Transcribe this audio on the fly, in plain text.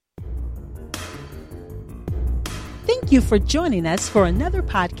Thank you for joining us for another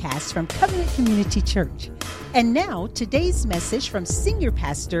podcast from Covenant Community Church. And now, today's message from Senior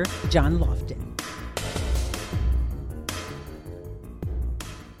Pastor John Lofton.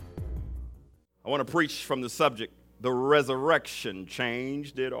 I want to preach from the subject, the resurrection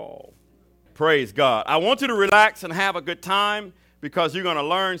changed it all. Praise God. I want you to relax and have a good time because you're going to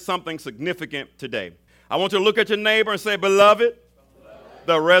learn something significant today. I want you to look at your neighbor and say, beloved,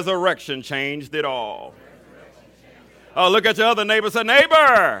 the resurrection changed it all. Oh, look at your other neighbor and say,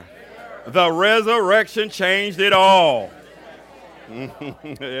 neighbor, the resurrection changed it all.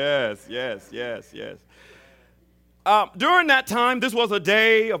 Yes. During that time, this was a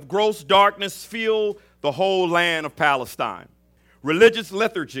day of gross darkness filled the whole land of Palestine. Religious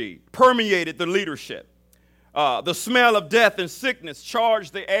lethargy permeated the leadership. The smell of death and sickness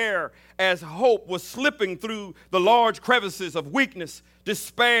charged the air as hope was slipping through the large crevices of weakness,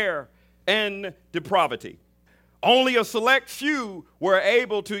 despair, and depravity. Only a select few were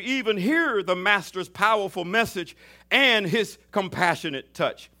able to even hear the Master's powerful message and his compassionate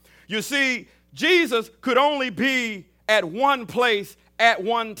touch. You see, Jesus could only be at one place at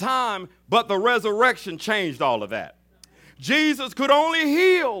one time, but the resurrection changed all of that. Jesus could only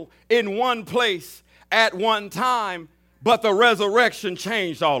heal in one place at one time, but the resurrection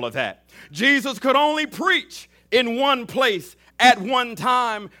changed all of that. Jesus could only preach in one place at one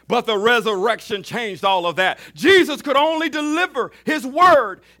time, but the resurrection changed all of that. Jesus could only deliver his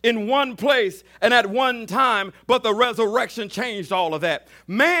word in one place and at one time, but the resurrection changed all of that.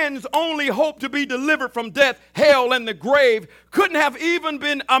 Man's only hope to be delivered from death, hell, and the grave couldn't have even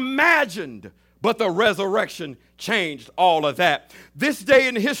been imagined, but the resurrection changed all of that. This day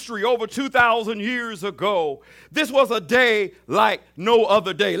in history, over 2,000 years ago, this was a day like no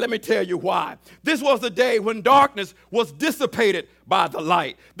other day. Let me tell you why. This was a day when darkness was dissipated by the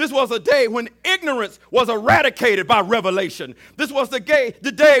light. This was a day when ignorance was eradicated by revelation. This was the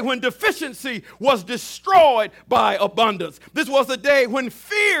day when deficiency was destroyed by abundance. This was the day when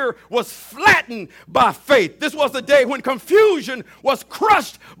fear was flattened by faith. This was the day when confusion was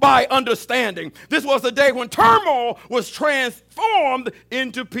crushed by understanding. This was the day when turmoil was transformed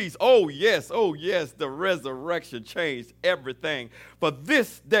into peace. Oh yes, the resurrection changed everything. For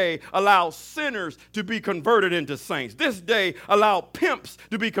this day allowed sinners to be converted into saints. This day allowed pimps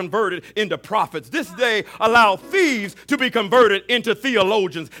to be converted into prophets. This day allowed thieves to be converted into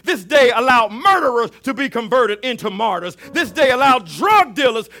theologians. This day allowed murderers to be converted into martyrs. This day allowed drug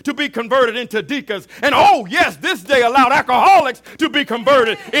dealers to be converted into deacons. And oh yes, this day allowed alcoholics to be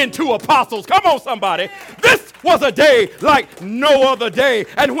converted into apostles. Come on, somebody. This was a day like no other day.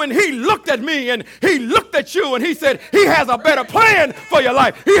 And when he looked at me and he looked at you and he said, he has a better plan for your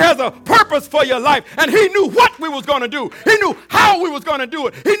life. He has a purpose for your life. And he knew what we was going to do. He knew how we was going to do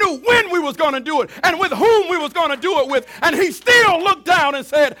it. He knew when we was going to do it and with whom we was going to do it with. And he still looked down and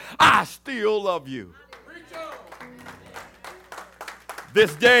said, I still love you.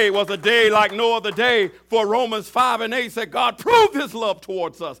 This day was a day like no other day, for Romans 5:8 said, God proved his love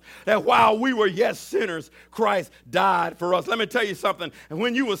towards us, that while we were yet sinners, Christ died for us. Let me tell you something. And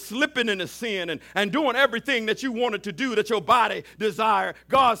when you were slipping into sin and doing everything that you wanted to do, that your body desired,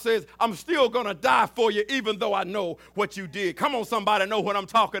 God says, I'm still going to die for you, even though I know what you did. Come on, somebody know what I'm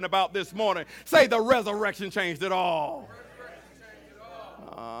talking about this morning. Say the resurrection changed it all.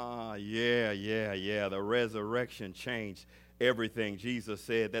 Yeah. The resurrection changed everything. Jesus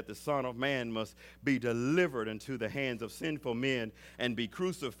said that the Son of Man must be delivered into the hands of sinful men and be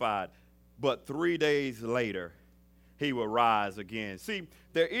crucified. But 3 days later, he will rise again. See,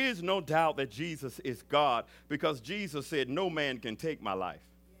 there is no doubt that Jesus is God because Jesus said, no man can take my life.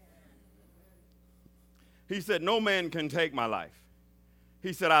 He said, no man can take my life.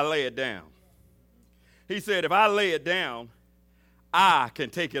 He said, I lay it down. He said, if I lay it down, I can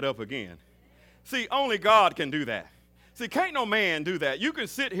take it up again. See, only God can do that. See, can't no man do that. You can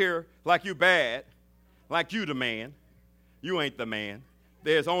sit here like you bad, like you the man. You ain't the man.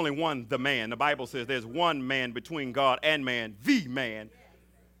 There's only one, the man. The Bible says there's one man between God and man, the man,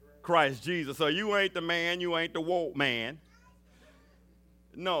 Christ Jesus. So you ain't the man, you ain't the woke man.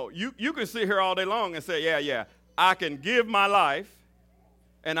 No, you can sit here all day long and say, yeah, I can give my life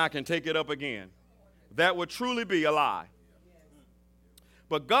and I can take it up again. That would truly be a lie.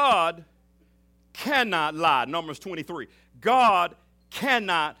 But God cannot lie. Numbers 23. God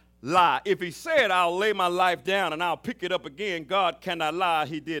cannot lie. If he said, I'll lay my life down and I'll pick it up again, God cannot lie.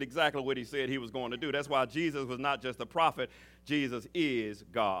 He did exactly what he said he was going to do. That's why Jesus was not just a prophet. Jesus is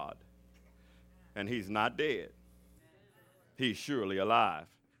God. And he's not dead. He's surely alive.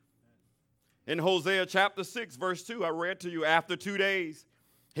 In Hosea chapter 6, verse 2, I read to you, after 2 days,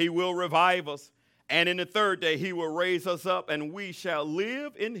 he will revive us And in the third day, he will raise us up, and we shall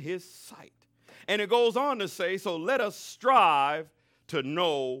live in his sight. And it goes on to say, so let us strive to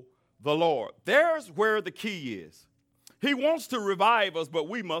know the Lord. There's where the key is. He wants to revive us, but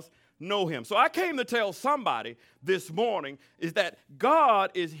we must know him. So I came to tell somebody this morning is that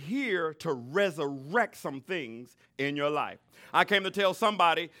God is here to resurrect some things in your life. I came to tell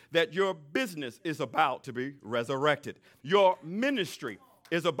somebody that your business is about to be resurrected. Your ministry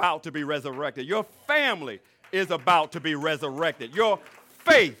is about to be resurrected. Your family is about to be resurrected. Your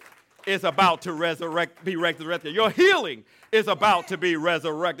faith is about to be resurrected. Your healing is about to be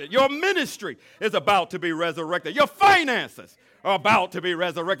resurrected. Your ministry is about to be resurrected. Your finances are about to be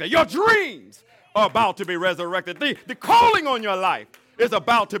resurrected. Your dreams are about to be resurrected. The calling on your life is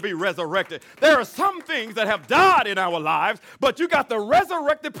about to be resurrected. There are some things that have died in our lives, but you got the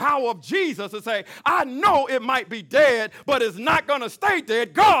resurrected power of Jesus to say, I know it might be dead, but it's not going to stay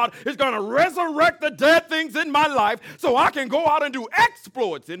dead. God is going to resurrect the dead things in my life so I can go out and do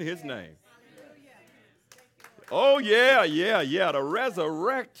exploits in his name. Oh, yeah. The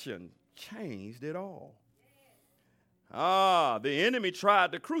resurrection changed it all. The enemy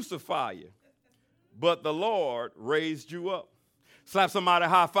tried to crucify you, but the Lord raised you up. Slap somebody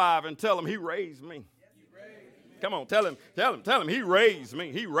high five and tell him he raised me. Come on, tell him, he raised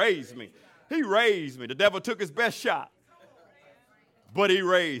me. He raised me. He raised me. The devil took his best shot, but he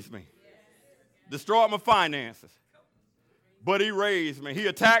raised me. Destroyed my finances, but he raised me. He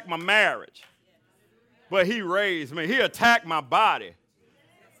attacked my marriage, but he raised me. He attacked my body,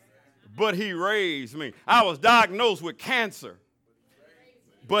 but he raised me. I was diagnosed with cancer,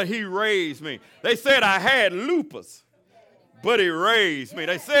 but he raised me. They said I had lupus, but he raised me.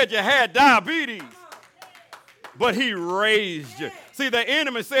 They said you had diabetes, but he raised you. See, the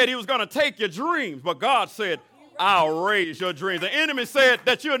enemy said he was going to take your dreams, but God said, I'll raise your dreams. The enemy said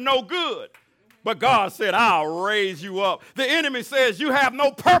that you're no good, but God said, I'll raise you up. The enemy says you have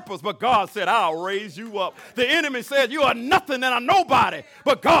no purpose, but God said, I'll raise you up. The enemy says you are nothing and a nobody,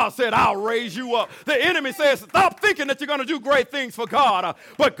 but God said, I'll raise you up. The enemy says, stop thinking that you're going to do great things for God,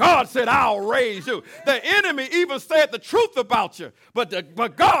 but God said, I'll raise you. The enemy even said the truth about you,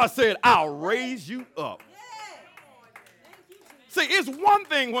 but God said, I'll raise you up. See, it's one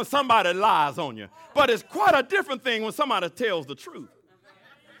thing when somebody lies on you, but it's quite a different thing when somebody tells the truth.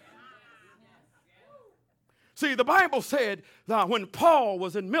 See, the Bible said that when Paul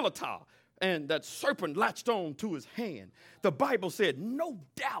was in Militah and that serpent latched on to his hand, the Bible said, no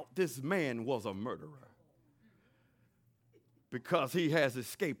doubt this man was a murderer because he has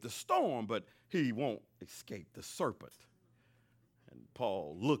escaped the storm, but he won't escape the serpent. And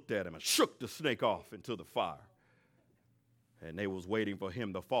Paul looked at him and shook the snake off into the fire. And they was waiting for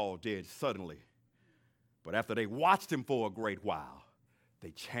him to fall dead suddenly. But after they watched him for a great while, they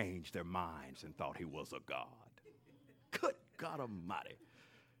changed their minds and thought he was a god. Good God Almighty.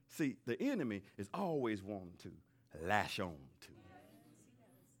 See, the enemy is always wanting to lash on to.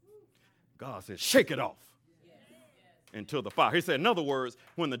 God said, shake it off into the fire. He said, in other words,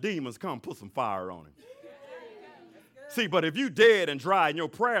 when the demons come, put some fire on him. See, but if you dead and dry in your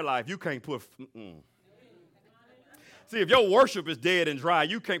prayer life, you can't put. See, if your worship is dead and dry,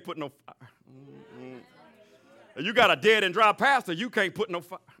 you can't put no fire. You got a dead and dry pastor, you can't put no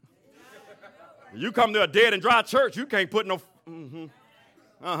fire. You come to a dead and dry church, you can't put no.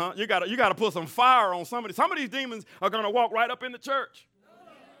 You got to put some fire on somebody. Some of these demons are going to walk right up in the church.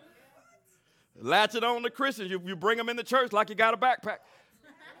 Latch it on to Christians. You bring them in the church like you got a backpack.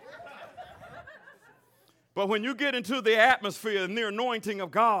 But when you get into the atmosphere and the anointing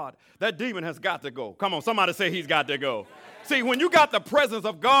of God, that demon has got to go. Come on, somebody say he's got to go. See, when you got the presence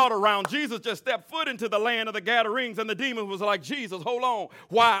of God around, Jesus just stepped foot into the land of the Gadarenes, and the demon was like, Jesus, hold on.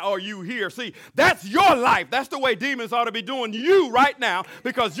 Why are you here? See, that's your life. That's the way demons ought to be doing you right now,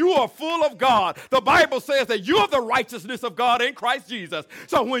 because you are full of God. The Bible says that you're the righteousness of God in Christ Jesus.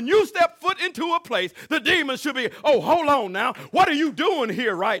 So when you step foot into a place, the demons should be, oh, hold on now. What are you doing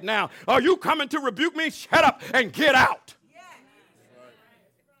here right now? Are you coming to rebuke me? Shut up and get out.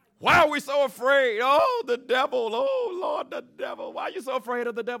 Why are we so afraid? Oh, the devil. Oh, Lord, the devil. Why are you so afraid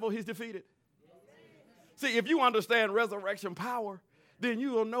of the devil? He's defeated. See, if you understand resurrection power, then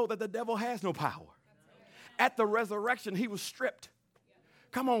you will know that the devil has no power. At the resurrection, he was stripped.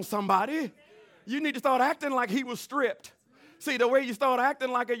 Come on, somebody. You need to start acting like he was stripped. See, the way you start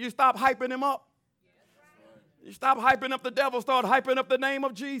acting like it, you stop hyping him up. You stop hyping up the devil, start hyping up the name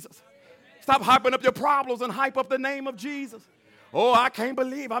of Jesus. Stop hyping up your problems and hype up the name of Jesus. Oh, I can't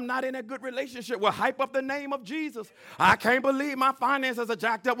believe I'm not in a good relationship. Well, hype up the name of Jesus. I can't believe my finances are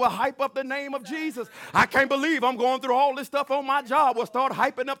jacked up. Well, hype up the name of Jesus. I can't believe I'm going through all this stuff on my job. Well, start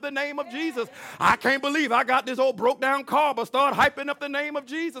hyping up the name of Jesus. I can't believe I got this old broke down car, but start hyping up the name of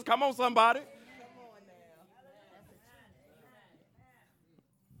Jesus. Come on, somebody.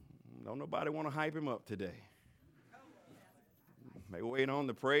 Don't nobody want to hype him up today. They wait on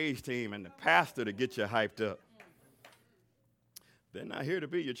the praise team and the pastor to get you hyped up. They're not here to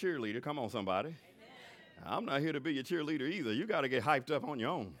be your cheerleader. Come on, somebody. Amen. I'm not here to be your cheerleader either. You got to get hyped up on your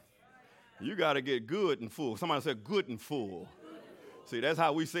own. You got to get good and full. Somebody said good and full. See, that's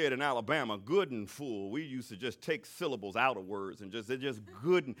how we say it in Alabama, good and full. We used to just take syllables out of words and they're just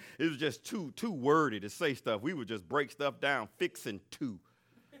good. And it was just too wordy to say stuff. We would just break stuff down, fixing two.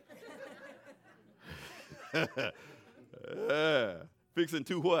 Fixing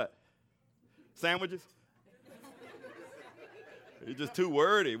two what? Sandwiches? It's just too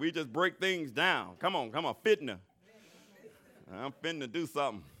wordy. We just break things down. Come on, fitna. I'm finna do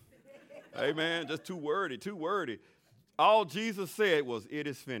something. Amen. Just too wordy. All Jesus said was, it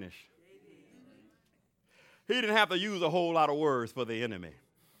is finished. He didn't have to use a whole lot of words for the enemy.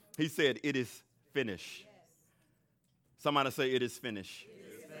 He said, it is finished. Somebody say, it is finished.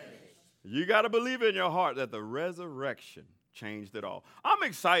 You got to believe in your heart that the resurrection changed it all. I'm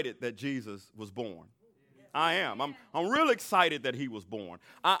excited that Jesus was born. I am. I'm really excited that he was born.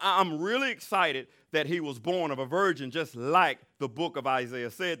 I'm really excited that he was born of a virgin, just like the book of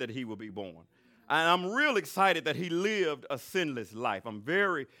Isaiah said that he would be born. And I'm real excited that he lived a sinless life. I'm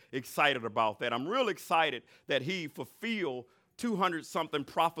very excited about that. I'm real excited that he fulfilled 200-something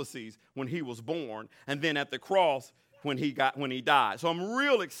prophecies when he was born, and then at the cross when he died. So I'm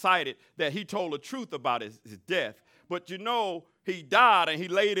real excited that he told the truth about his death. But you know, he died and he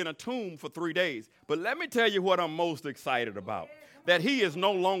laid in a tomb for 3 days. But let me tell you what I'm most excited about. That he is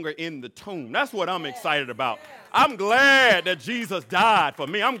no longer in the tomb. That's what I'm excited about. I'm glad that Jesus died for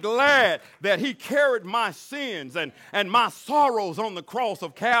me. I'm glad that he carried my sins and my sorrows on the cross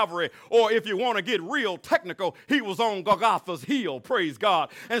of Calvary. Or if you want to get real technical, he was on Golgotha's hill, praise God.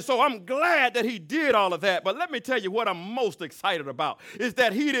 And so I'm glad that he did all of that. But let me tell you what I'm most excited about is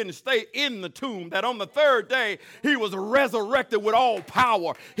that he didn't stay in the tomb, that on the third day he was resurrected with all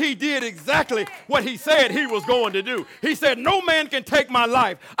power. He did exactly what he said he was going to do. He said, no man can take my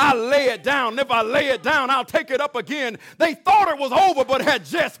life. I lay it down. If I lay it down, I'll take it up again. They thought it was over, but had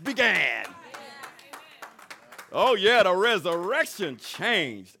just began. Oh yeah, the resurrection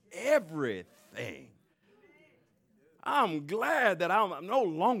changed everything. I'm glad that I'm no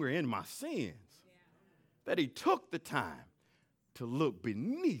longer in my sins. That he took the time to look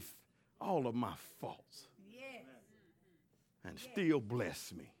beneath all of my faults and still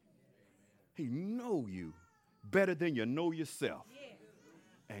bless me. He know you better than you know yourself.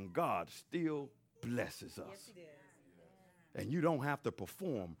 And God still blesses us. And you don't have to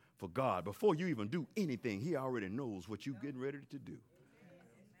perform for God. Before you even do anything, he already knows what you're getting ready to do.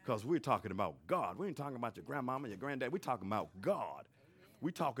 Because we're talking about God. We ain't talking about your grandmama, your granddad. We're talking about God.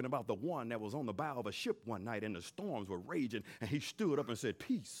 We're talking about the one that was on the bow of a ship one night and the storms were raging and he stood up and said,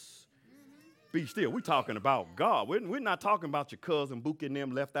 peace. Be still. We're talking about God. We're not talking about your cousin, Book and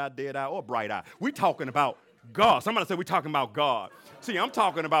them, left eye, dead eye, or bright eye. We're talking about God. Somebody said we're talking about God. See, I'm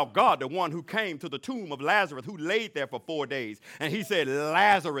talking about God, the one who came to the tomb of Lazarus, who laid there for 4 days. And he said,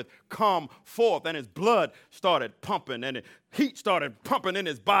 Lazarus, come forth. And his blood started pumping and heat started pumping in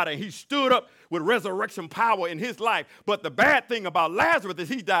his body. He stood up with resurrection power in his life. But the bad thing about Lazarus is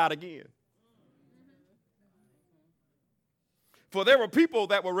he died again. For there were people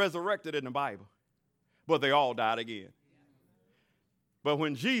that were resurrected in the Bible, but they all died again. But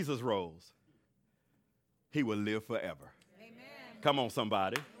when Jesus rose, he will live forever. Amen. Come on,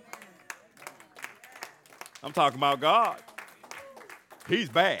 somebody. I'm talking about God. He's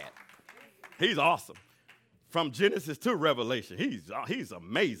bad. He's awesome. From Genesis to Revelation, he's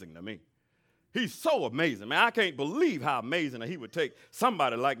amazing to me. He's so amazing. Man, I can't believe how amazing that he would take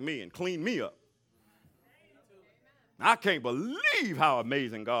somebody like me and clean me up. I can't believe how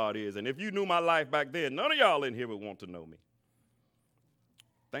amazing God is. And if you knew my life back then, none of y'all in here would want to know me.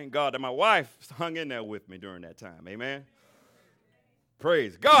 Thank God that my wife hung in there with me during that time. Amen.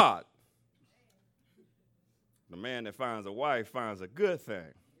 Praise God. The man that finds a wife finds a good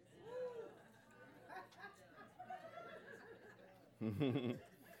thing.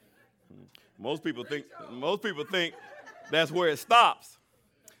 Most people think that's where it stops.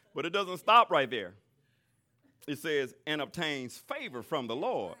 But it doesn't stop right there. It says, and obtains favor from the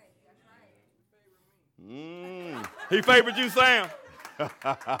Lord. He favored you, Sam?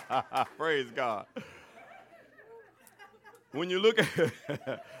 Praise God. When you look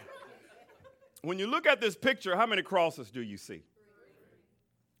at when you look at this picture, how many crosses do you see?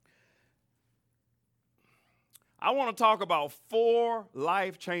 I want to talk about 4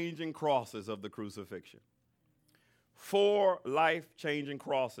 life-changing crosses of the crucifixion. 4 life-changing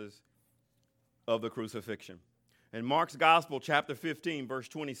crosses of the crucifixion. In Mark's Gospel, chapter 15, verse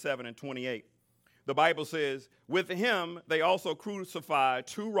 27 and 28, the Bible says, with him they also crucified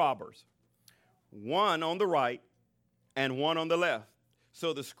 2 robbers, one on the right and one on the left.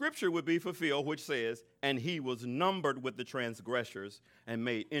 So the scripture would be fulfilled, which says, and he was numbered with the transgressors and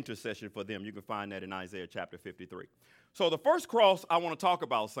made intercession for them. You can find that in Isaiah chapter 53. So the first cross I want to talk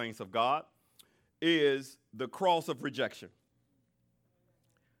about, saints of God, is the cross of rejection.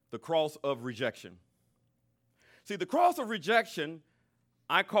 The cross of rejection. See, the cross of rejection,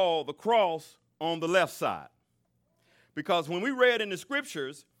 I call the cross on the left side. Because when we read in the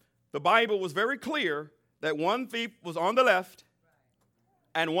scriptures, the Bible was very clear that one thief was on the left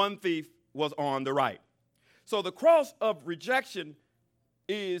and one thief was on the right. So the cross of rejection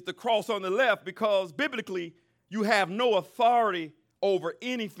is the cross on the left because biblically you have no authority over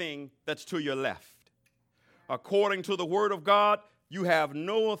anything that's to your left. According to the Word of God, you have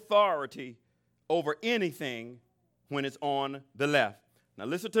no authority over anything when it's on the left. Now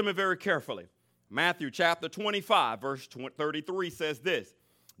listen to me very carefully. Matthew chapter 25, verse 33 says this.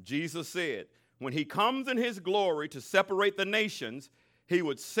 Jesus said, when he comes in his glory to separate the nations, he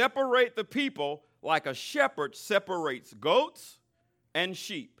would separate the people like a shepherd separates goats and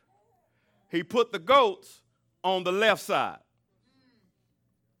sheep. He put the goats on the left side.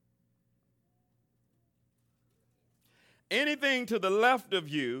 Anything to the left of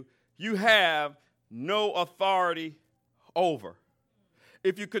you, you have no authority over.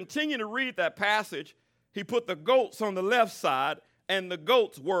 If you continue to read that passage, he put the goats on the left side, and the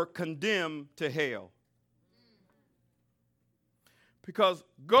goats were condemned to hell. Because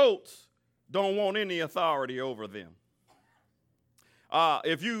goats don't want any authority over them.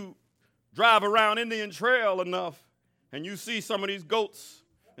 If you drive around Indian Trail enough and you see some of these goats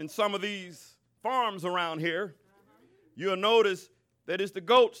in some of these farms around here, you'll notice that it's the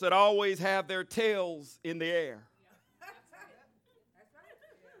goats that always have their tails in the air.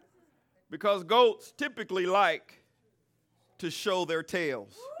 Because goats typically like to show their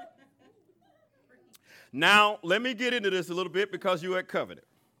tails. Now, let me get into this a little bit because you had covered it.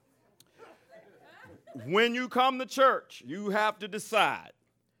 When you come to church, you have to decide,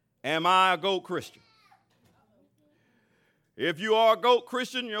 am I a goat Christian? If you are a goat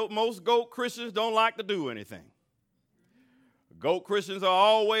Christian, most goat Christians don't like to do anything. Goat Christians are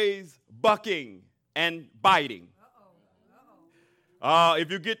always bucking and biting.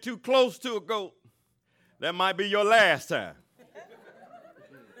 If you get too close to a goat, that might be your last time.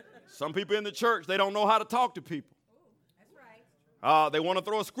 Some people in the church, they don't know how to talk to people. They want to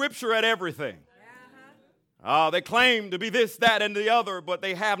throw a scripture at everything. They claim to be this, that, and the other, but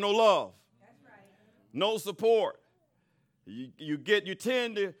they have no love, no support. You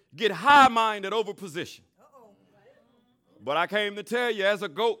tend to get high-minded over position. But I came to tell you, as a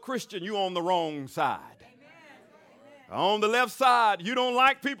goat Christian, you're on the wrong side. On the left side, you don't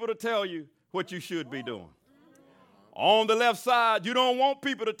like people to tell you what you should be doing. On the left side, you don't want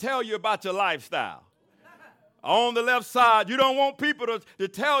people to tell you about your lifestyle. On the left side, you don't want people to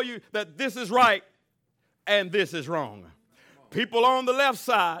tell you that this is right and this is wrong. People on the left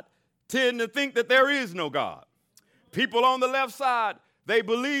side tend to think that there is no God. People on the left side, they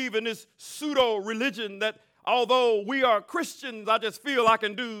believe in this pseudo-religion that although we are Christians, I just feel I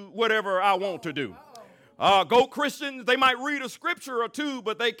can do whatever I want to do. Goat Christians, they might read a scripture or two,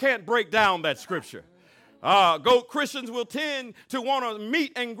 but they can't break down that scripture. Goat Christians will tend to want to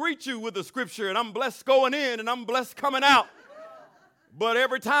meet and greet you with the scripture, and I'm blessed going in and I'm blessed coming out. But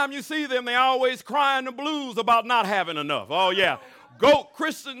every time you see them, they always crying the blues about not having enough. Oh, yeah. Goat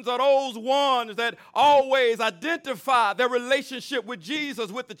Christians are those ones that always identify their relationship with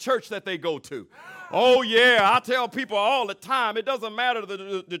Jesus with the church that they go to. Oh, yeah, I tell people all the time, it doesn't matter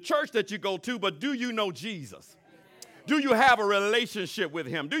the church that you go to, but do you know Jesus? Do you have a relationship with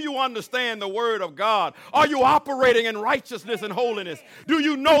him? Do you understand the word of God? Are you operating in righteousness and holiness? Do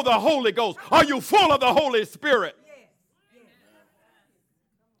you know the Holy Ghost? Are you full of the Holy Spirit?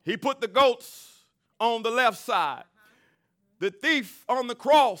 He put the goats on the left side. The thief on the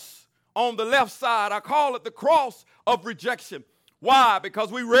cross on the left side. I call it the cross of rejection. Why?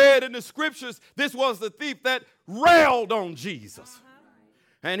 Because we read in the scriptures, this was the thief that railed on Jesus.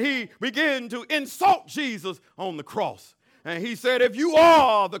 And he began to insult Jesus on the cross. And he said, if you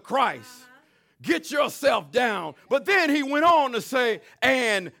are the Christ, Get yourself down. But then he went on to say,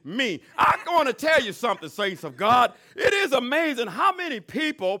 and me. I'm going to tell you something, saints of God. It is amazing how many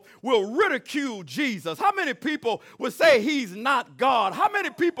people will ridicule Jesus. How many people will say he's not God. How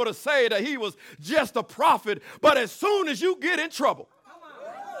many people to say that he was just a prophet. But as soon as you get in trouble,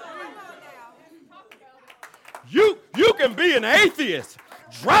 you can be an atheist.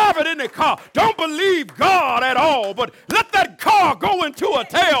 Drive it in the car. Don't believe God at all, but let that car go into a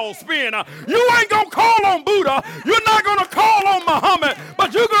tailspin. You ain't going to call on Buddha. You're not going to call on Muhammad,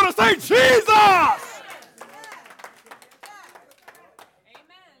 but you're going to say, Jesus. Amen.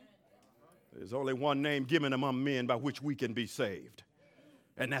 There's only one name given among men by which we can be saved.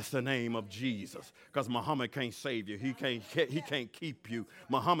 And that's the name of Jesus. Because Muhammad can't save you. He can't keep you.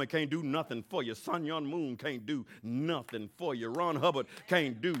 Muhammad can't do nothing for you. Sun Yun Moon can't do nothing for you. Ron Hubbard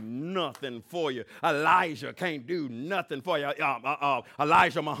can't do nothing for you. Elijah can't do nothing for you.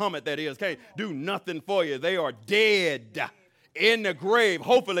 Elijah Muhammad, that is, can't do nothing for you. They are dead in the grave.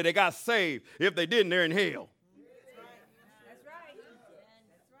 Hopefully they got saved. If they didn't, they're in hell. That's right.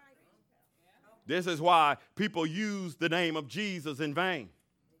 This is why people use the name of Jesus in vain.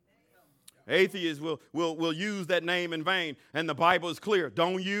 Atheists will use that name in vain. And the Bible is clear.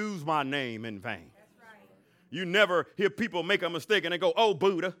 Don't use my name in vain. That's right. You never hear people make a mistake and they go, oh,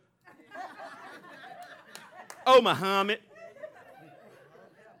 Buddha. Oh, Muhammad.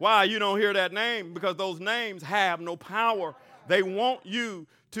 Why you don't hear that name? Because those names have no power. They want you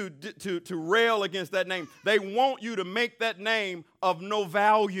to rail against that name. They want you to make that name of no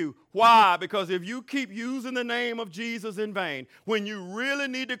value. Why? Because if you keep using the name of Jesus in vain, when you really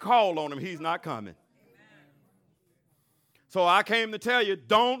need to call on him, he's not coming. Amen. So I came to tell you,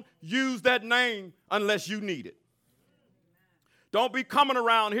 don't use that name unless you need it. Don't be coming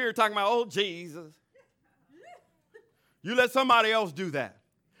around here talking about, oh, Jesus. You let somebody else do that.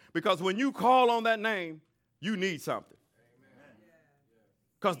 Because when you call on that name, you need something.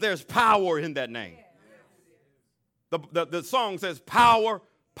 Because there's power in that name. The song says power,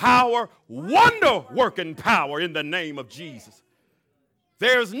 wonder-working power in the name of Jesus.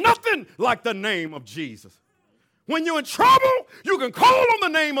 There's nothing like the name of Jesus. When you're in trouble, you can call on the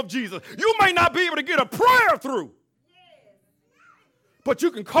name of Jesus. You may not be able to get a prayer through, but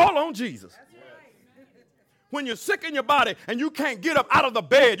you can call on Jesus. When you're sick in your body and you can't get up out of the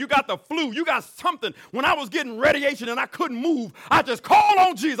bed, you got the flu, you got something. When I was getting radiation and I couldn't move, I just called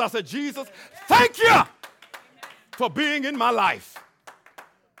on Jesus. I said, Jesus, thank you for being in my life.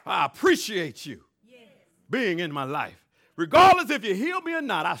 I appreciate you being in my life. Regardless if you heal me or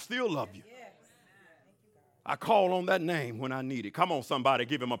not, I still love you. I call on that name when I need it. Come on, somebody,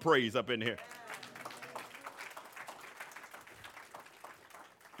 give him a praise up in here.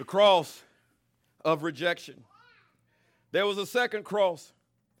 The cross of rejection. There was a second cross.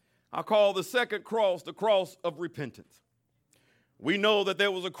 I call the second cross the cross of repentance. We know that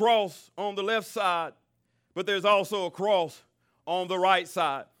there was a cross on the left side, but there's also a cross on the right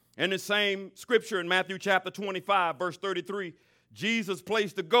side. In the same scripture in Matthew chapter 25, verse 33, Jesus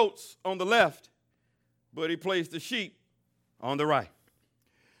placed the goats on the left, but he placed the sheep on the right.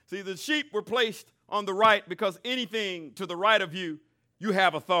 See, the sheep were placed on the right because anything to the right of you, you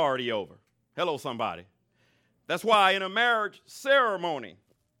have authority over. Hello, somebody. That's why in a marriage ceremony,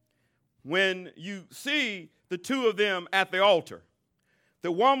 when you see the two of them at the altar,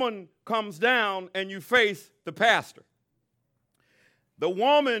 the woman comes down and you face the pastor. The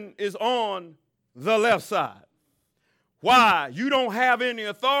woman is on the left side. Why? You don't have any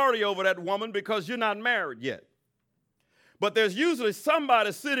authority over that woman because you're not married yet. But there's usually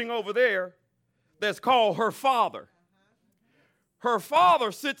somebody sitting over there that's called her father. Her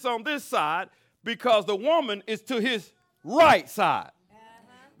father sits on this side because the woman is to his right side.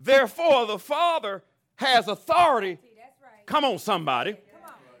 Therefore, the father has authority. Come on, somebody.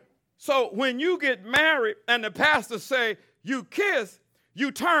 So when you get married and the pastor say, you kiss, you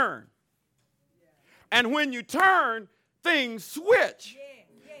turn. And when you turn, things switch.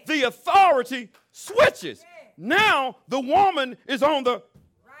 The authority switches. Now the woman is on the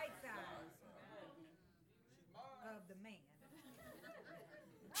Right side of the man.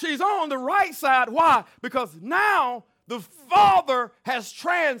 She's on the right side. Why? Because now the father has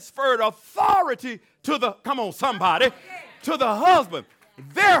transferred authority to the, come on somebody, to the husband.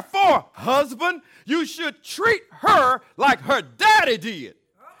 Therefore, husband, you should treat her like her daddy did.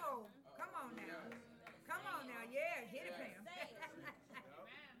 Uh-oh. Come on now. Come on now. Yeah, hit it, Pam.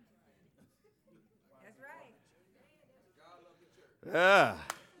 That's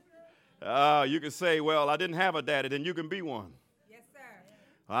right. You can say, well, I didn't have a daddy, then you can be one. Yes, sir.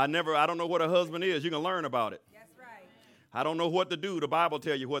 I don't know what a husband is. You can learn about it. That's right. I don't know what to do. The Bible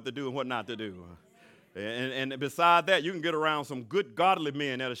tells you what to do and what not to do. And beside that, you can get around some good godly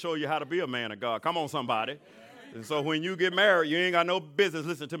men that'll show you how to be a man of God. Come on, somebody. And so when you get married, you ain't got no business.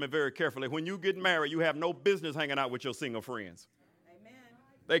 Listen to me very carefully. When you get married, you have no business hanging out with your single friends. Amen.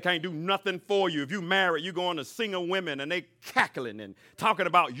 They can't do nothing for you. If you married, you go on to single women, and they cackling and talking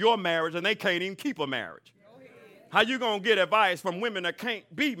about your marriage, and they can't even keep a marriage. How you going to get advice from women that can't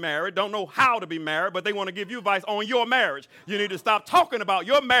be married, don't know how to be married, but they want to give you advice on your marriage? You need to stop talking about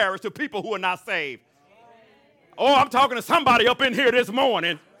your marriage to people who are not saved. Oh, I'm talking to somebody up in here this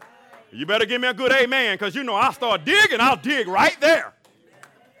morning. You better give me a good amen, because you know I'll start digging. I'll dig right there.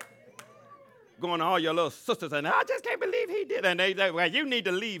 Going to all your little sisters and I just can't believe he did. And they say, well, you need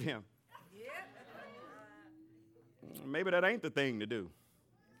to leave him. Maybe that ain't the thing to do.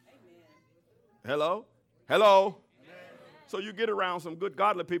 Hello? Hello? Amen. So you get around some good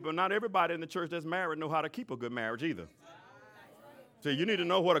godly people. Not everybody in the church that's married know how to keep a good marriage either. So you need to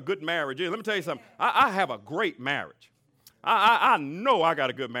know what a good marriage is. Let me tell you something. I have a great marriage. I know I got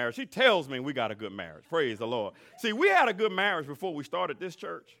a good marriage. She tells me we got a good marriage. Praise the Lord. See, we had a good marriage before we started this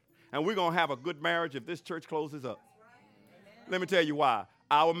church. And we're going to have a good marriage if this church closes up. Let me tell you why.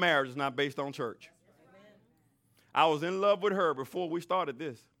 Our marriage is not based on church. I was in love with her before we started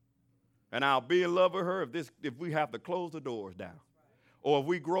this. And I'll be in love with her if we have to close the doors down. Or if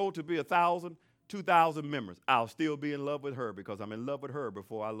we grow to be 1,000, 2,000 members, I'll still be in love with her because I'm in love with her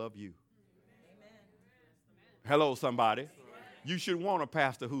before I love you. Amen. Hello, somebody. You should want a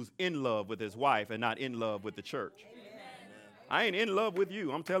pastor who's in love with his wife and not in love with the church. Amen. I ain't in love with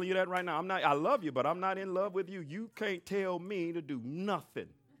you. I'm telling you that right now. I love you, but I'm not in love with you. You can't tell me to do nothing.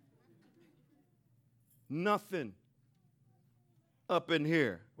 Nothing. Up in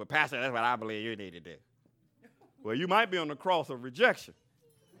here. Well, Pastor, that's what I believe you need to do. Well, you might be on the cross of rejection.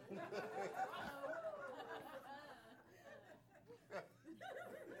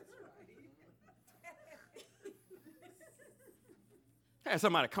 I had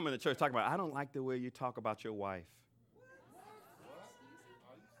somebody come in the church talking about, I don't like the way you talk about your wife.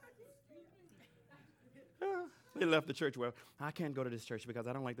 They left the church. Well, I can't go to this church because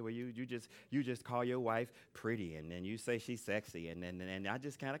I don't like the way you just call your wife pretty, and then you say she's sexy, and I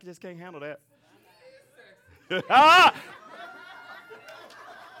just can't handle that.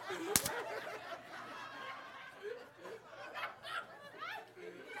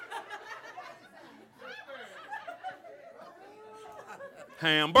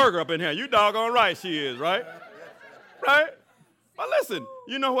 Hamburger up in here. You doggone right she is, right? Right? But listen,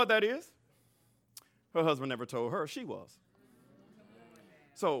 you know what that is? Her husband never told her she was.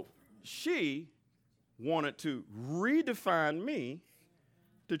 So she wanted to redefine me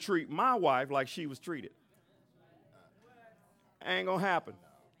to treat my wife like she was treated. Ain't gonna happen.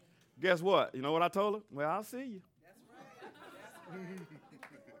 Guess what? You know what I told her? Well, I'll see you.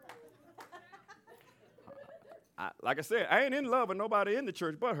 Like I said, I ain't in love with nobody in the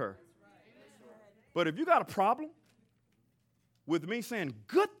church but her. But if you got a problem with me saying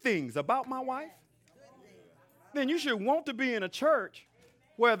good things about my wife, then you should want to be in a church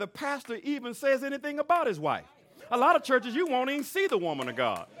where the pastor even says anything about his wife. A lot of churches, you won't even see the woman of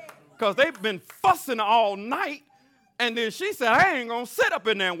God because they've been fussing all night. And then she said, I ain't going to sit up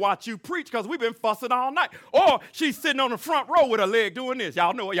in there and watch you preach because we've been fussing all night. Or she's sitting on the front row with her leg doing this.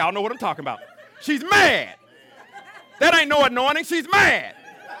 Y'all know what I'm talking about. She's mad. That ain't no anointing. She's mad.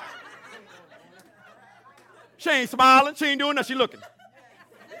 She ain't smiling. She ain't doing nothing. She looking.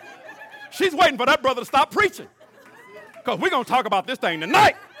 She's waiting for that brother to stop preaching. Because we're going to talk about this thing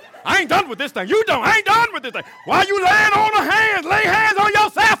tonight. I ain't done with this thing. You don't. I ain't done with this thing. Why you laying on the hands? Lay hands on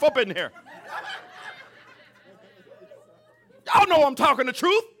yourself up in here. Y'all know I'm talking the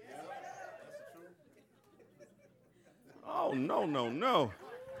truth. Oh, no.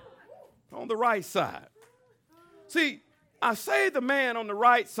 On the right side. See, I say the man on the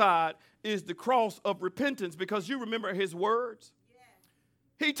right side is the cross of repentance because you remember his words.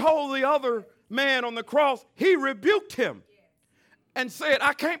 He told the other man on the cross, he rebuked him and said,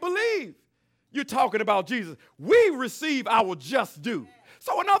 I can't believe you're talking about Jesus. We receive our just due.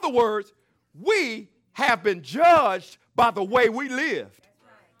 So in other words, we have been judged by the way we lived.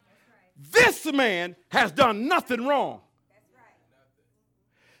 This man has done nothing wrong.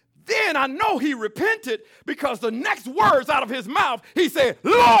 Then I know he repented because the next words out of his mouth, he said,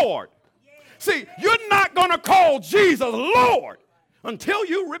 Lord. See, you're not going to call Jesus Lord until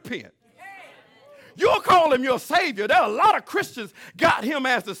you repent. You'll call him your Savior. There are a lot of Christians got him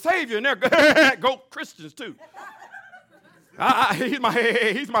as the Savior, and they're go Christians too. He's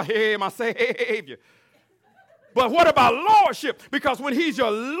my Savior. But what about lordship? Because when he's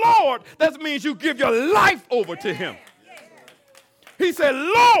your Lord, that means you give your life over to him. He said,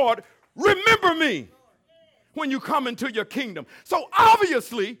 Lord, remember me when you come into your kingdom. So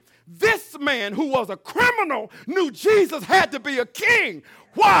obviously, this man who was a criminal knew Jesus had to be a king.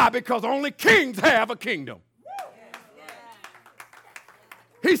 Why? Because only kings have a kingdom.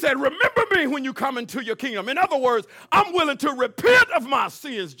 He said, remember me when you come into your kingdom. In other words, I'm willing to repent of my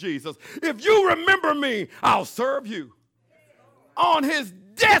sins, Jesus. If you remember me, I'll serve you. On his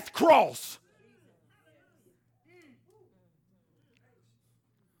death cross.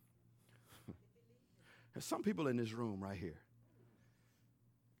 There's some people in this room right here.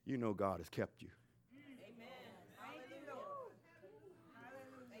 You know God has kept you.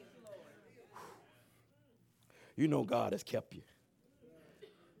 You know God has kept you.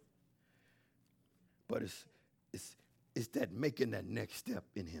 But it's that making that next step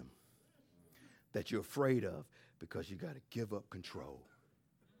in him that you're afraid of, because you got to give up control.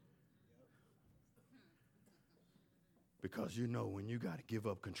 Because you know when you got to give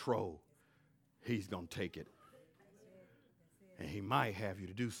up control, he's going to take it. And he might have you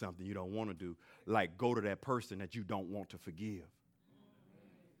to do something you don't want to do, like go to that person that you don't want to forgive.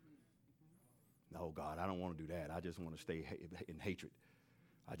 No, God, I don't want to do that. I just want to stay in hatred.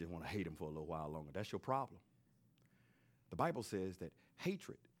 I just want to hate him for a little while longer. That's your problem. The Bible says that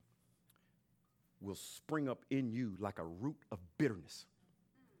hatred will spring up in you like a root of bitterness.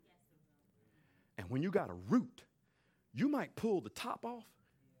 And when you got a root, you might pull the top off,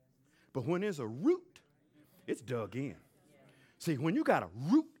 but when there's a root, it's dug in. See, when you got a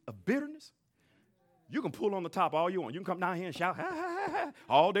root of bitterness, you can pull on the top all you want. You can come down here and shout, ha, ha, ha, ha,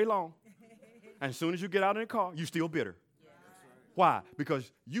 all day long. And as soon as you get out in the car, you're still bitter. Why?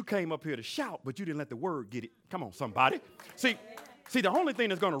 Because you came up here to shout, but you didn't let the word get it. Come on, somebody. See, the only thing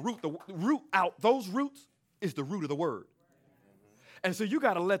that's going to root out those roots is the root of the word. And so you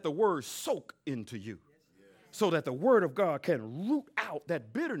got to let the word soak into you so that the word of God can root out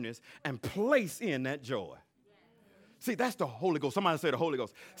that bitterness and place in that joy. See, that's the Holy Ghost. Somebody say the Holy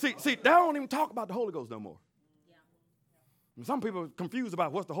Ghost. See, they don't even talk about the Holy Ghost no more. Some people are confused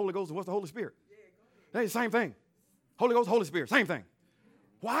about what's the Holy Ghost and what's the Holy Spirit. They're the same thing. Holy Ghost, Holy Spirit, same thing.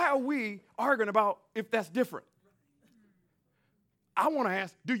 Why are we arguing about if that's different? I want to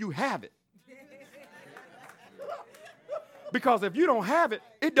ask, do you have it? Because if you don't have it,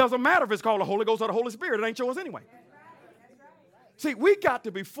 it doesn't matter if it's called the Holy Ghost or the Holy Spirit. It ain't yours anyway. See, we got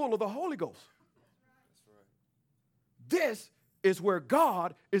to be full of the Holy Ghost. This is where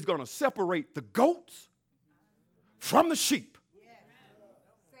God is going to separate the goats from the sheep.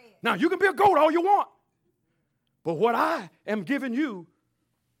 Now, you can be a goat all you want. But what I am giving you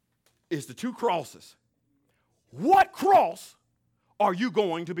is the two crosses. What cross are you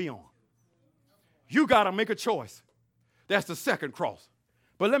going to be on? You got to make a choice. That's the second cross.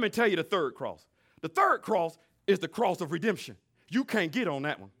 But let me tell you the third cross. The third cross is the cross of redemption. You can't get on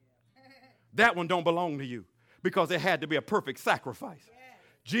that one. That one don't belong to you because it had to be a perfect sacrifice.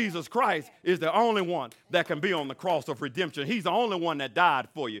 Jesus Christ is the only one that can be on the cross of redemption. He's the only one that died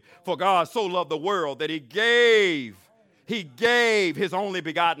for you. For God so loved the world that he gave his only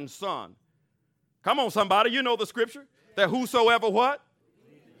begotten son. Come on, somebody. You know the scripture. That whosoever what?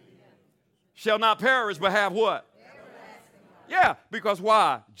 Shall not perish but have what? Yeah, because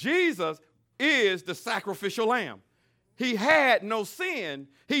why? Jesus is the sacrificial lamb. He had no sin.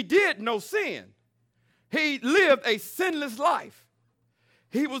 He did no sin. He lived a sinless life.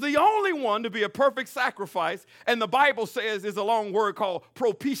 He was the only one to be a perfect sacrifice, and the Bible says is a long word called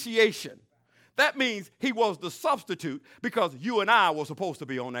propitiation. That means he was the substitute because you and I were supposed to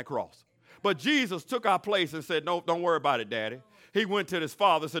be on that cross. But Jesus took our place and said, no, don't worry about it, Daddy. He went to his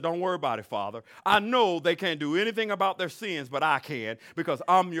father and said, don't worry about it, Father. I know they can't do anything about their sins, but I can because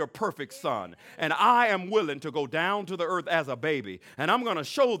I'm your perfect son. And I am willing to go down to the earth as a baby. And I'm going to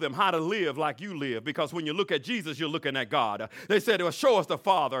show them how to live like you live, because when you look at Jesus, you're looking at God. They said, well, show us the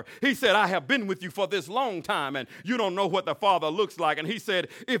Father. He said, I have been with you for this long time, and you don't know what the Father looks like. And he said,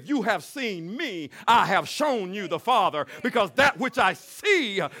 if you have seen me, I have shown you the Father, because that which I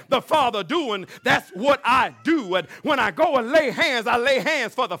see the Father doing, that's what I do. And when I go and lay hands, I lay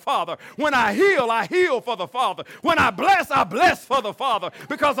hands for the Father. When I heal for the Father. When I bless for the Father,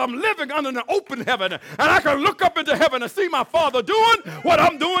 because I'm living under an open heaven, and I can look up into heaven and see my Father doing what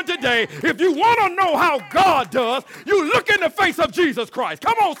I'm doing today. If you want to know how God does, you look in the face of Jesus Christ.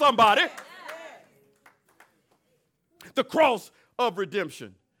 Come on, somebody. The cross of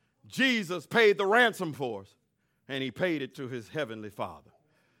redemption. Jesus paid the ransom for us, and he paid it to his heavenly Father.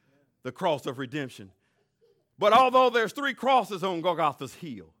 The cross of redemption. But although there's 3 crosses on Golgotha's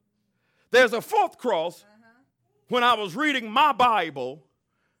hill, there's a 4th cross when I was reading my Bible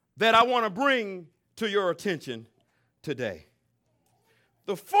that I want to bring to your attention today.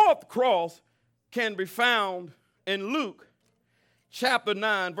 The fourth cross can be found in Luke chapter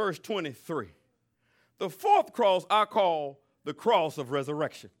 9, verse 23. The fourth cross I call the cross of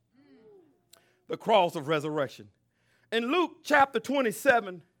resurrection. The cross of resurrection. In Luke chapter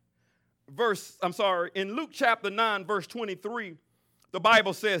 27, in Luke chapter 9, verse 23, the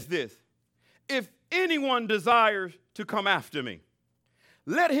Bible says this: if anyone desires to come after me,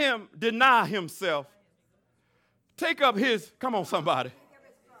 let him deny himself. Take up his, come on somebody.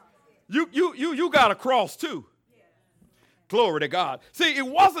 You got a cross too. Glory to God. See, it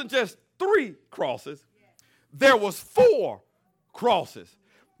wasn't just 3 crosses. There was 4 crosses,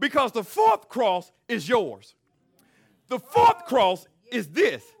 because the fourth cross is yours. The fourth cross is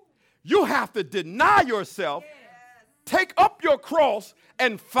this: you have to deny yourself, take up your cross,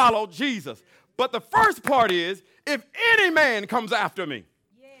 and follow Jesus. But the first part is, if any man comes after me.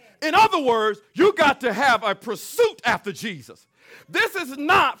 In other words, you got to have a pursuit after Jesus. This is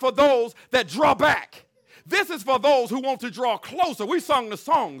not for those that draw back. This is for those who want to draw closer. We sung the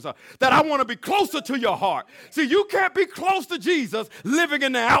songs that I want to be closer to your heart. See, you can't be close to Jesus living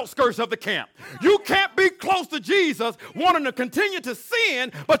in the outskirts of the camp. You can't be close to Jesus wanting to continue to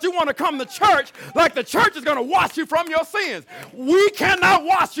sin, but you want to come to church like the church is going to wash you from your sins. We cannot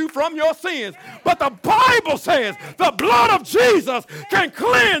wash you from your sins, but the Bible says the blood of Jesus can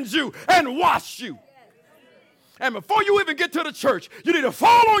cleanse you and wash you. And before you even get to the church, you need to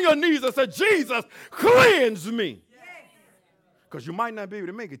fall on your knees and say, Jesus, cleanse me. Because you might not be able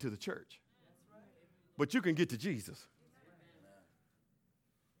to make it to the church, but you can get to Jesus.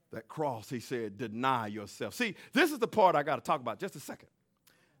 That cross, he said, deny yourself. See, this is the part I got to talk about just a second.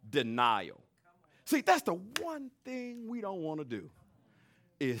 Denial. See, that's the one thing we don't want to do,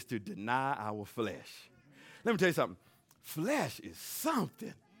 is to deny our flesh. Let me tell you something. Flesh is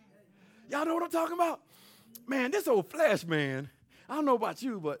something. Y'all know what I'm talking about? Man, this old flesh, man, I don't know about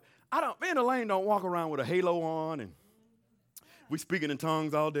you, but me and Elaine don't walk around with a halo on and we speaking in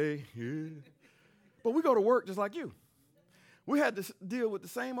tongues all day. Yeah. But we go to work just like you. We had to deal with the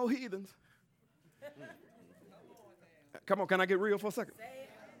same old heathens. Come on, can I get real for a second?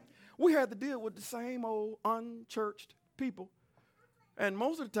 We had to deal with the same old unchurched people. And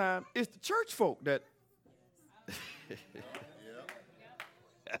most of the time, it's the church folk that...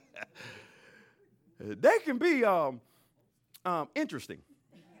 They can be interesting.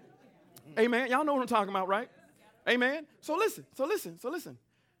 Amen. Y'all know what I'm talking about, right? Amen. So listen.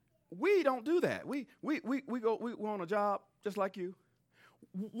 We don't do that. We're on a job just like you.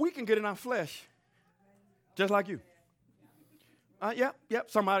 We can get in our flesh just like you. Yep.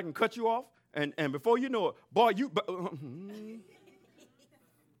 Somebody can cut you off, and before you know it, boy,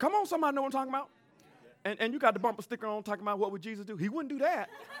 come on, somebody know what I'm talking about? And you got the bumper sticker on talking about what would Jesus do? He wouldn't do that.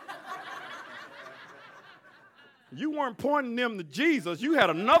 You weren't pointing them to Jesus. You had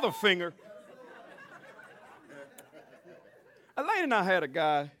another finger. Elaine and I had a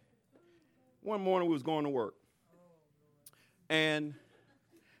guy, one morning we was going to work. And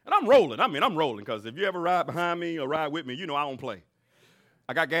I'm rolling. I'm rolling, because if you ever ride behind me or ride with me, you know I don't play.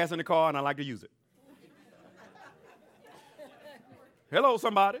 I got gas in the car and I like to use it. Hello,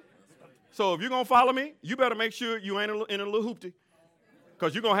 somebody. So if you're going to follow me, you better make sure you ain't in a little hoopty,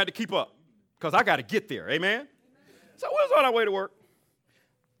 because you're going to have to keep up, because I got to get there. Amen? So we was on our way to work.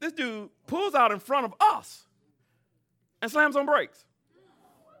 This dude pulls out in front of us and slams on brakes.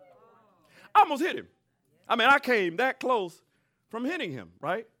 I almost hit him. I came that close from hitting him,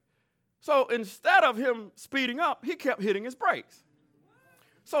 right? So instead of him speeding up, he kept hitting his brakes.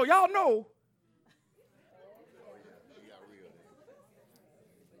 So y'all know,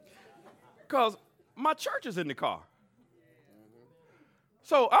 because my church is in the car.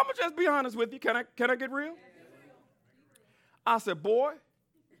 So I'm going to just be honest with you. Can I get real? I said, boy,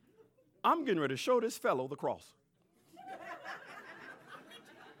 I'm getting ready to show this fellow the cross.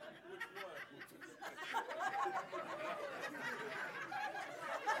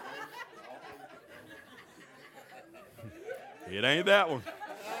 It ain't that one.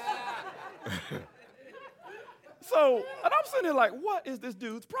 So, and I'm sitting there like, what is this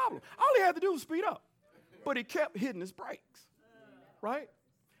dude's problem? All he had to do was speed up, but he kept hitting his brakes, right?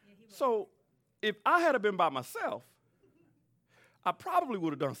 So if I had been by myself, I probably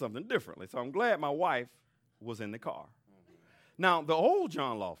would have done something differently. So I'm glad my wife was in the car. Now, the old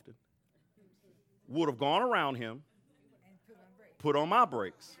John Lofton would have gone around him, put on my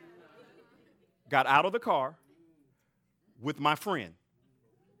brakes, got out of the car with my friend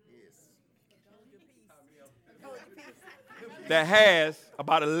that has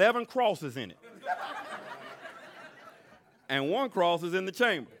about 11 crosses in it. And one cross is in the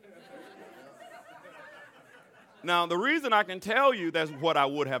chamber. Now, the reason I can tell you that's what I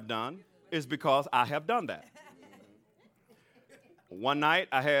would have done is because I have done that. One night,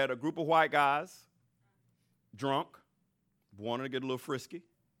 I had a group of white guys, drunk, wanted to get a little frisky.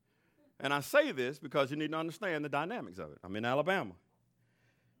 And I say this because you need to understand the dynamics of it. I'm in Alabama.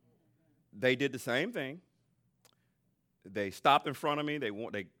 They did the same thing. They stopped in front of me.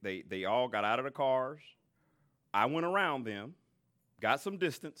 They all got out of the cars. I went around them, got some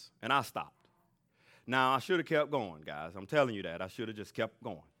distance, and I stopped. Now, I should have kept going, guys. I'm telling you that. I should have just kept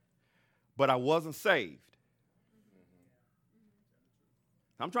going. But I wasn't saved.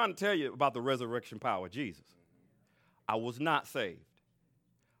 I'm trying to tell you about the resurrection power of Jesus. I was not saved.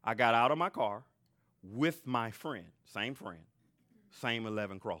 I got out of my car with my friend, same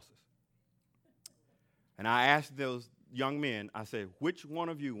 11 crosses. And I asked those young men, I said, which one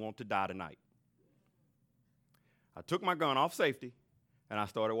of you want to die tonight? I took my gun off safety, and I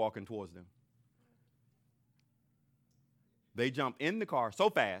started walking towards them. They jumped in the car so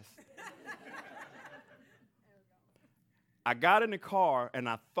fast. I got in the car, and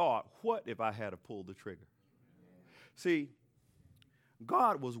I thought, what if I had pulled the trigger? See,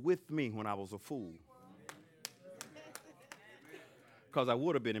 God was with me when I was a fool, because I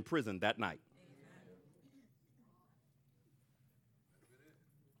would have been in prison that night.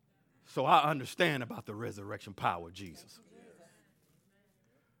 So I understand about the resurrection power of Jesus.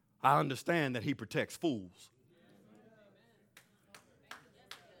 I understand that he protects fools.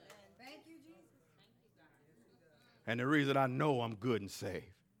 And the reason I know I'm good and safe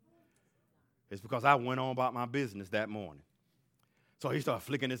is because I went on about my business that morning. So he started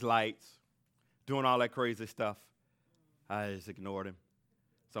flicking his lights, doing all that crazy stuff. I just ignored him.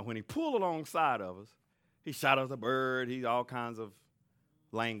 So when he pulled alongside of us, he shot us a bird. He all kinds of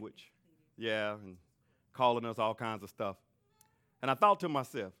language. Yeah, and calling us all kinds of stuff. And I thought to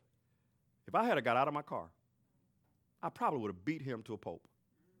myself, if I had got out of my car, I probably would have beat him to a pulp.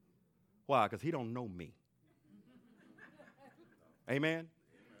 Why? Because he don't know me. Amen?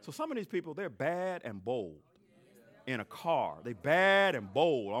 So some of these people, they're bad and bold in a car. They're bad and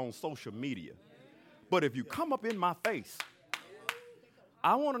bold on social media. But if you come up in my face,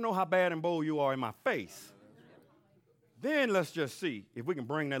 I want to know how bad and bold you are in my face. Then let's just see if we can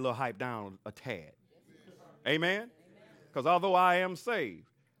bring that little hype down a tad. Amen? Because although I am saved,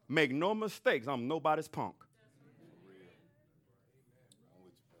 make no mistakes, I'm nobody's punk.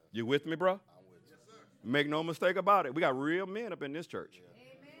 You with me, bro? Make no mistake about it. We got real men up in this church.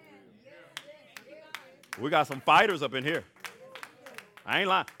 We got some fighters up in here. I ain't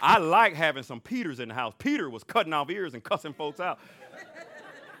lying. I like having some Peters in the house. Peter was cutting off ears and cussing folks out.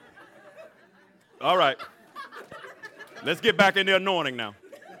 All right. Let's get back in the anointing now.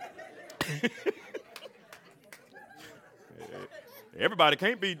 Everybody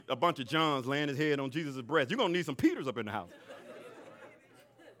can't be a bunch of Johns laying his head on Jesus' breast. You're going to need some Peters up in the house.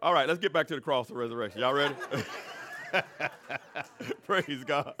 All right, let's get back to the cross of resurrection. Y'all ready? Praise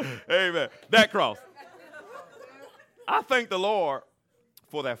God. Amen. That cross. I thank the Lord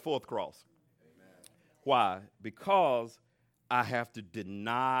for that fourth cross. Why? Because I have to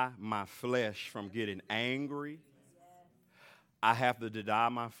deny my flesh from getting angry. I have to deny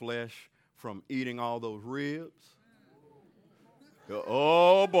my flesh from eating all those ribs.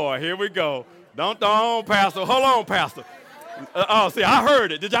 Oh, boy, here we go. Don't, Pastor. Hold on, Pastor. See, I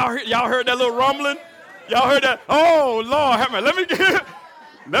heard it. Did y'all heard that little rumbling? Y'all heard that? Oh, Lord, have mercy.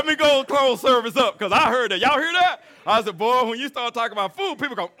 Let me go close service up, because I heard that. Y'all hear that? I said, boy, when you start talking about food,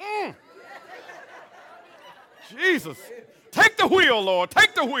 people go, Jesus. Take the wheel, Lord.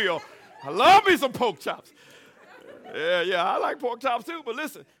 Take the wheel. I love me some pork chops. Yeah, I like pork chops too, but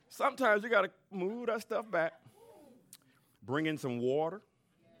listen, sometimes you got to move that stuff back. Bring in some water,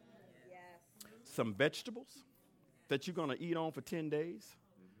 some vegetables that you're going to eat on for 10 days.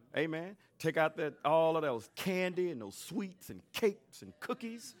 Amen. Take out all of those candy and those sweets and cakes and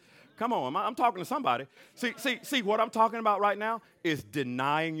cookies. Come on, I'm talking to somebody. See, what I'm talking about right now is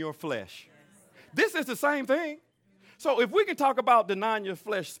denying your flesh. This is the same thing. So if we can talk about denying your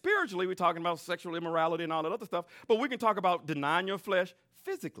flesh spiritually, we're talking about sexual immorality and all that other stuff, but we can talk about denying your flesh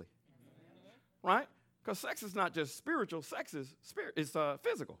physically, right? Because sex is not just spiritual, sex is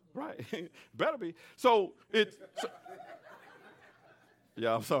physical, right? Better be.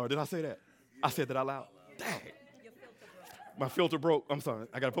 Yeah, I'm sorry. Did I say that? I said that out loud. Dang. My filter broke. I'm sorry.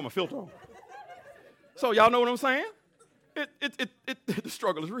 I got to put my filter on. So y'all know what I'm saying? The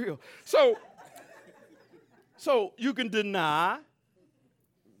struggle is real. So you can deny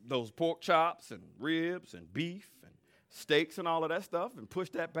those pork chops and ribs and beef and steaks and all of that stuff and push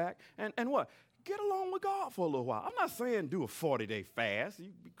that back. And what? Get along with God for a little while. I'm not saying do a 40-day fast.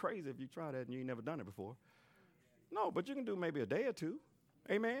 You'd be crazy if you try that and you ain't never done it before. No, but you can do maybe a day or two.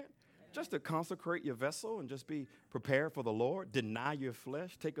 Amen. Just to consecrate your vessel and just be prepared for the Lord. Deny your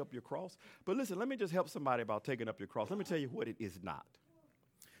flesh. Take up your cross. But listen, let me just help somebody about taking up your cross. Let me tell you what it is not.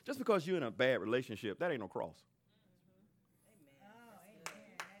 Just because you're in a bad relationship, that ain't no cross.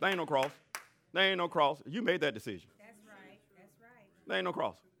 That ain't no cross. That ain't no cross. You made that decision. That's right. That's right. There ain't no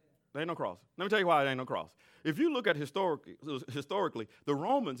cross. There ain't no cross. Let me tell you why there ain't no cross. If you look at historically, the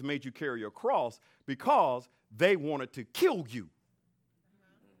Romans made you carry your cross because they wanted to kill you.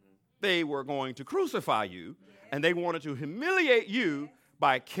 They were going to crucify you, and they wanted to humiliate you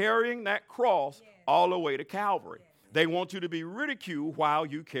by carrying that cross all the way to Calvary. They want you to be ridiculed while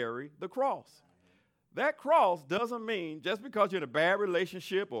you carry the cross. That cross doesn't mean just because you're in a bad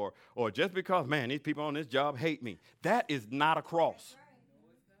relationship or just because, man, these people on this job hate me. That is not a cross.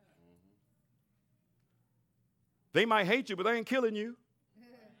 They might hate you, but they ain't killing you.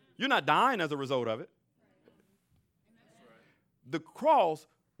 You're not dying as a result of it. The cross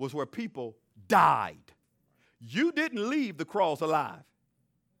was where people died. You didn't leave the cross alive.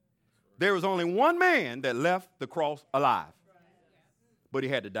 There was only one man that left the cross alive, but he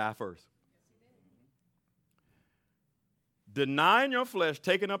had to die first. Denying your flesh,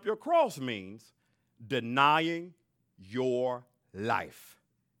 taking up your cross means denying your life.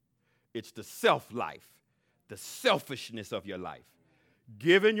 It's the self-life, the selfishness of your life.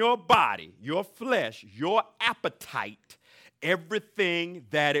 Giving your body, your flesh, your appetite, everything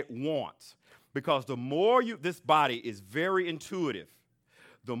that it wants. Because the more this body is very intuitive.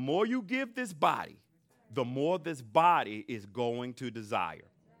 The more you give this body, the more this body is going to desire.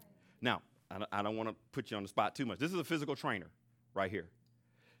 Now, I don't want to put you on the spot too much. This is a physical trainer right here.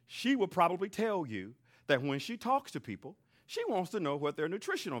 She will probably tell you that when she talks to people, she wants to know what their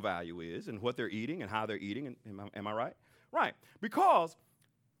nutritional value is and what they're eating and how they're eating. Am I right? Right. Because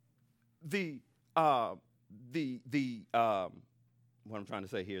what I'm trying to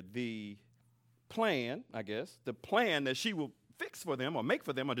say here, the plan, I guess, the plan that she will fix for them or make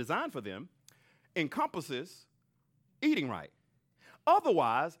for them or design for them encompasses eating right.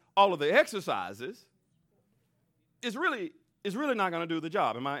 Otherwise, all of the exercises is really not going to do the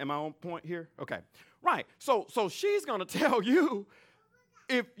job. Am I on point here? Okay. Right. So she's going to tell you,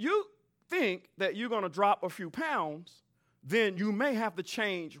 if you think that you're going to drop a few pounds, then you may have to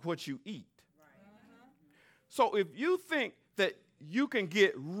change what you eat. Right. So if you think that you can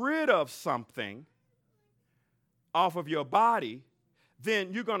get rid of something off of your body,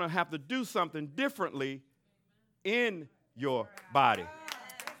 then you're going to have to do something differently in your body.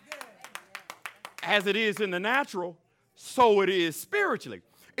 As it is in the natural, so it is spiritually.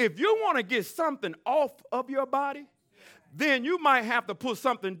 If you want to get something off of your body, then you might have to put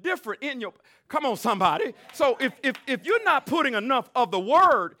something different in your, come on somebody. So if you're not putting enough of the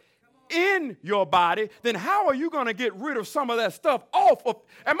word in your body, then how are you going to get rid of some of that stuff off of,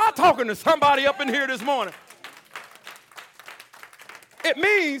 am I talking to somebody up in here this morning? It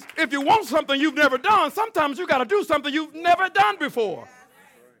means if you want something you've never done, sometimes you got to do something you've never done before.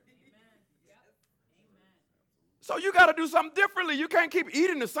 So you got to do something differently. You can't keep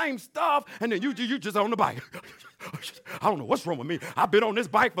eating the same stuff and then you just on the bike. I don't know what's wrong with me. I've been on this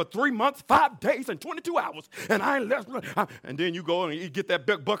bike for 3 months, 5 days, and 22 hours, and I ain't left. And then you go and you get that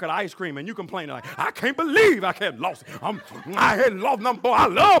big bucket of ice cream, and you complain like, I can't believe I hadn't lost. I hadn't lost nothing. Boy, I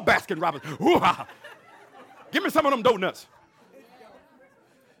love Baskin Robbins. Ooh-ah. Give me some of them donuts.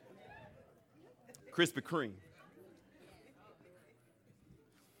 Krispy Kreme.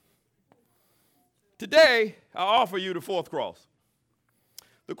 Today, I offer you the fourth cross.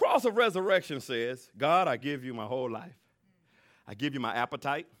 The cross of resurrection says, God, I give you my whole life. I give you my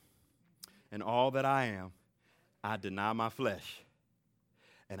appetite and all that I am. I deny my flesh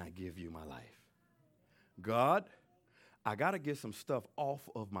and I give you my life. God, I got to get some stuff off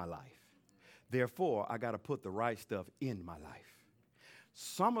of my life. Therefore, I got to put the right stuff in my life.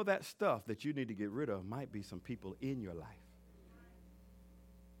 Some of that stuff that you need to get rid of might be some people in your life.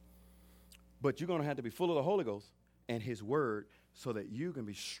 But you're going to have to be full of the Holy Ghost and His Word so that you can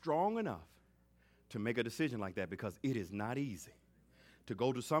be strong enough to make a decision like that, because it is not easy to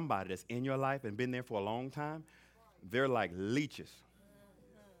go to somebody that's in your life and been there for a long time. They're like leeches.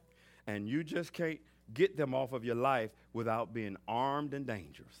 And you just can't get them off of your life without being armed and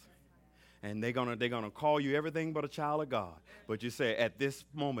dangerous. And they're gonna call you everything but a child of God. But you say, at this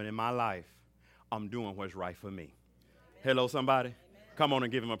moment in my life, I'm doing what's right for me. Amen. Hello, somebody. Amen. Come on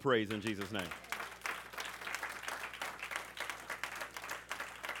and give Him a praise in Jesus' name.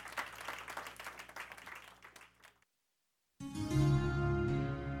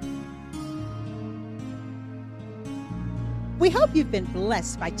 We hope you've been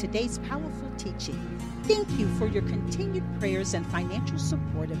blessed by today's powerful teaching. Thank you for your continued prayers and financial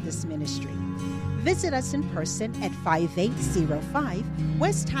support of this ministry. Visit us in person at 5805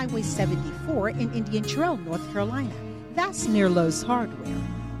 West Highway 74 in Indian Trail, North Carolina. That's near Lowe's Hardware.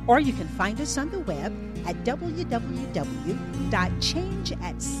 Or you can find us on the web at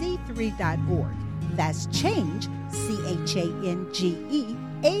www.changeatc3.org. That's change, CHANGEATC,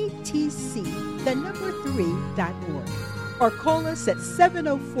 3.org. Or call us at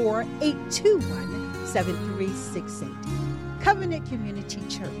 704-821-7368. Covenant Community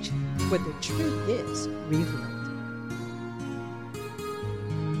Church, where the truth is revealed.